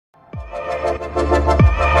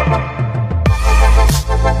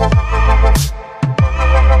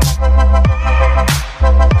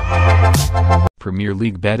Premier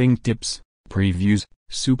League betting tips, previews,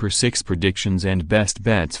 Super 6 predictions and best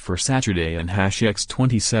bets for Saturday and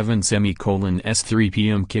 #X27 s 3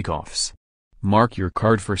 p.m. kickoffs. Mark your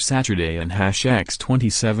card for Saturday and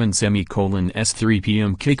 #X27 s 3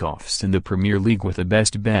 p.m. kickoffs in the Premier League with the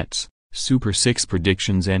best bets, Super 6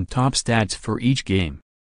 predictions and top stats for each game.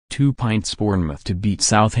 2 pints Bournemouth to beat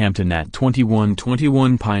Southampton at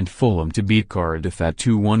 21-21 pint Fulham to beat Cardiff at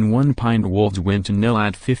 2-1 pint Wolves win to 0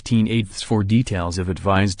 at 15/8. For details of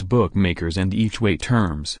advised bookmakers and each way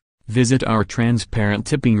terms, visit our transparent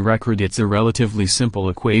tipping record. It's a relatively simple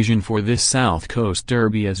equation for this South Coast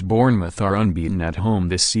derby, as Bournemouth are unbeaten at home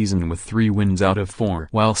this season with 3 wins out of 4,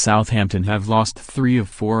 while Southampton have lost 3 of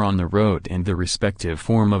 4 on the road, and the respective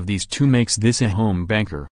form of these two makes this a home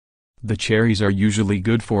banker. The Cherries are usually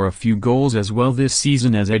good for a few goals as well this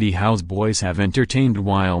season, as Eddie Howe's boys have entertained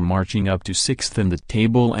while marching up to 6th in the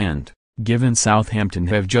table, and, given Southampton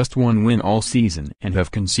have just 1 win all season and have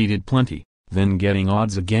conceded plenty, then getting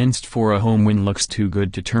odds against for a home win looks too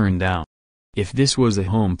good to turn down. If this was a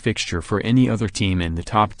home fixture for any other team in the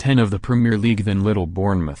top 10 of the Premier League than Little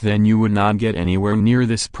Bournemouth, then you would not get anywhere near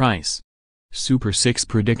this price. Super 6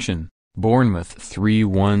 prediction, Bournemouth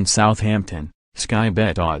 3-1 Southampton, Sky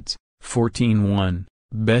Bet odds 14-1,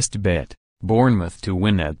 best bet, Bournemouth to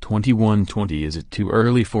win at 21-20. Is it too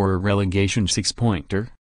early for a relegation 6-pointer?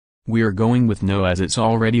 We're going with no, as it's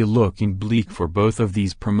already looking bleak for both of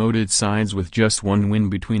these promoted sides with just 1 win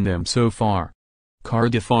between them so far.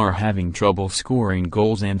 Cardiff are having trouble scoring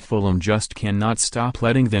goals and Fulham just cannot stop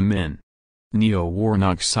letting them in. Neil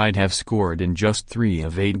Warnock's side have scored in just 3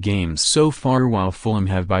 of 8 games so far, while Fulham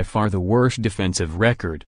have by far the worst defensive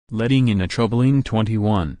record, letting in a troubling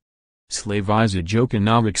 21. Slavisa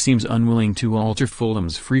Jokanovic seems unwilling to alter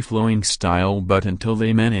Fulham's free-flowing style, but until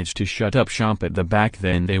they manage to shut up shop at the back,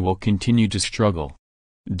 then they will continue to struggle.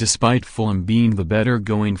 Despite Fulham being the better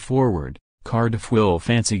going forward, Cardiff will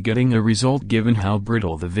fancy getting a result given how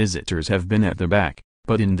brittle the visitors have been at the back,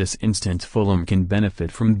 but in this instance Fulham can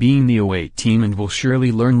benefit from being the away team and will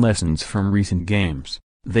surely learn lessons from recent games.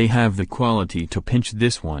 They have the quality to pinch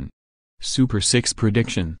this one. Super 6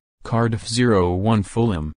 prediction, Cardiff 0-1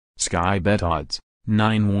 Fulham, Sky Bet odds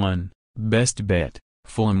 9-1, best bet,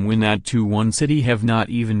 Fulham win at 2-1. City have not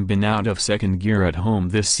even been out of second gear at home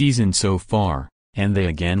this season so far, and they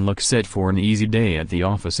again look set for an easy day at the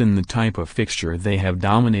office in the type of fixture they have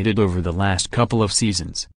dominated over the last couple of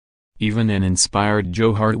seasons. Even an inspired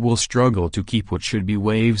Joe Hart will struggle to keep what should be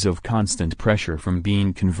waves of constant pressure from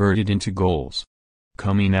being converted into goals.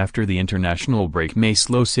 Coming after the international break may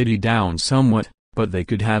slow City down somewhat, but they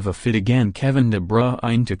could have a fit again. Kevin De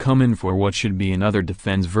Bruyne to come in for what should be another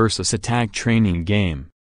defense versus attack training game.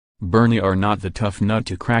 Burnley are not the tough nut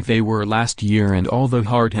to crack they were last year, and although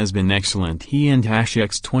Hart has been excellent, he and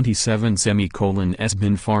 #X27 s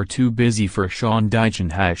been far too busy for Sean Dyche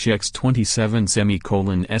and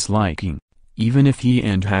 #X27 s liking. Even if he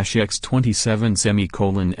and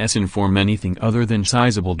 #X27 s inform anything other than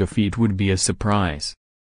sizable defeat would be a surprise.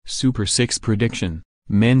 Super 6 prediction,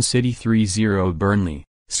 Man City 3-0 Burnley,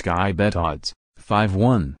 Sky Bet odds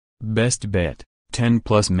 5-1, best bet,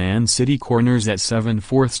 10+ Man City corners at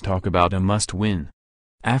 7/4. Talk about a must-win.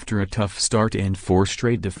 After a tough start and 4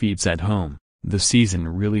 straight defeats at home, the season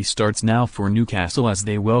really starts now for Newcastle as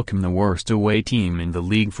they welcome the worst away team in the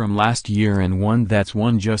league from last year, and one that's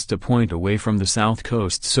won just a point away from the South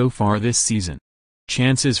Coast so far this season.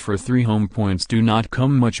 Chances for 3 home points do not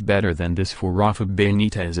come much better than this for Rafa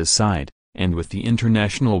Benitez's side, and with the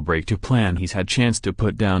international break to plan, he's had chance to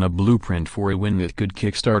put down a blueprint for a win that could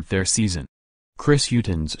kickstart their season. Chris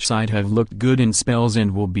Hughton's side have looked good in spells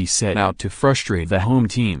and will be set out to frustrate the home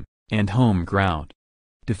team and home crowd.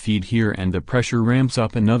 Defeat here and the pressure ramps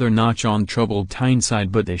up another notch on troubled Tyneside,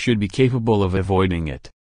 but they should be capable of avoiding it.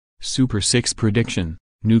 Super 6 prediction,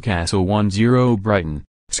 Newcastle 1-0 Brighton,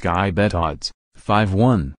 Sky Bet odds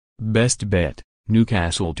 5-1, best bet,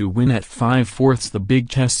 Newcastle to win at 5/4. The big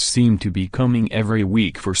tests seem to be coming every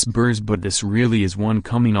week for Spurs, but this really is one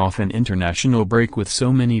coming off an international break with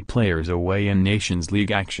so many players away in Nations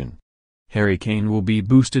League action. Harry Kane will be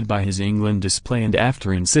boosted by his England display, and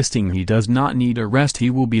after insisting he does not need a rest, he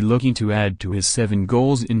will be looking to add to his 7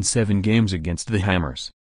 goals in 7 games against the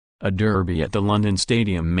Hammers. A derby at the London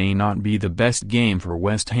Stadium may not be the best game for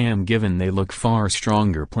West Ham given they look far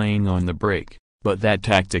stronger playing on the break, but that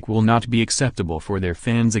tactic will not be acceptable for their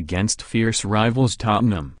fans against fierce rivals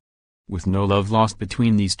Tottenham. With no love lost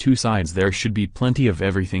between these two sides, there should be plenty of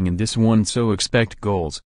everything in this one, so expect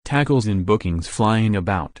goals, tackles and bookings flying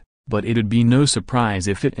about, but it'd be no surprise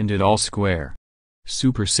if it ended all square.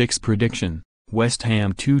 Super 6 prediction, West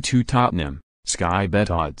Ham 2-2 Tottenham, Sky Bet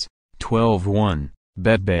odds 12-1,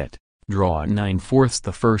 bet. Draw at 9/4.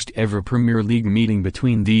 The first ever Premier League meeting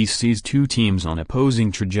between these sees two teams on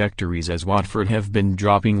opposing trajectories, as Watford have been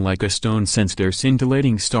dropping like a stone since their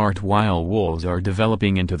scintillating start, while Wolves are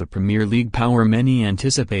developing into the Premier League power many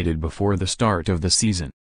anticipated before the start of the season.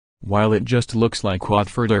 While it just looks like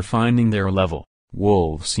Watford are finding their level,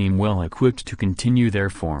 Wolves seem well equipped to continue their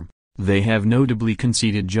form. They have notably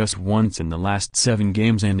conceded just once in the last 7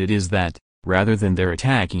 games, and it is that, rather than their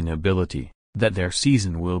attacking ability, that their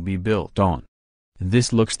season will be built on.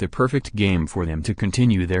 This looks the perfect game for them to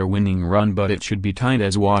continue their winning run, but it should be tight,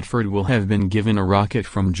 as Watford will have been given a rocket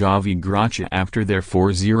from Javi Gracia after their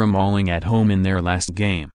 4-0 mauling at home in their last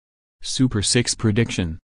game. Super 6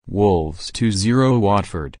 prediction: Wolves 2-0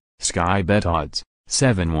 Watford, Sky Bet odds,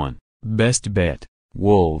 7-1, best bet,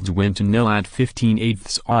 Wolves win 2-0 at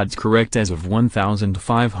 15/8 odds correct as of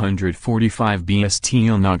 1545 BST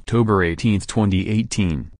on October 18,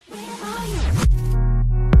 2018.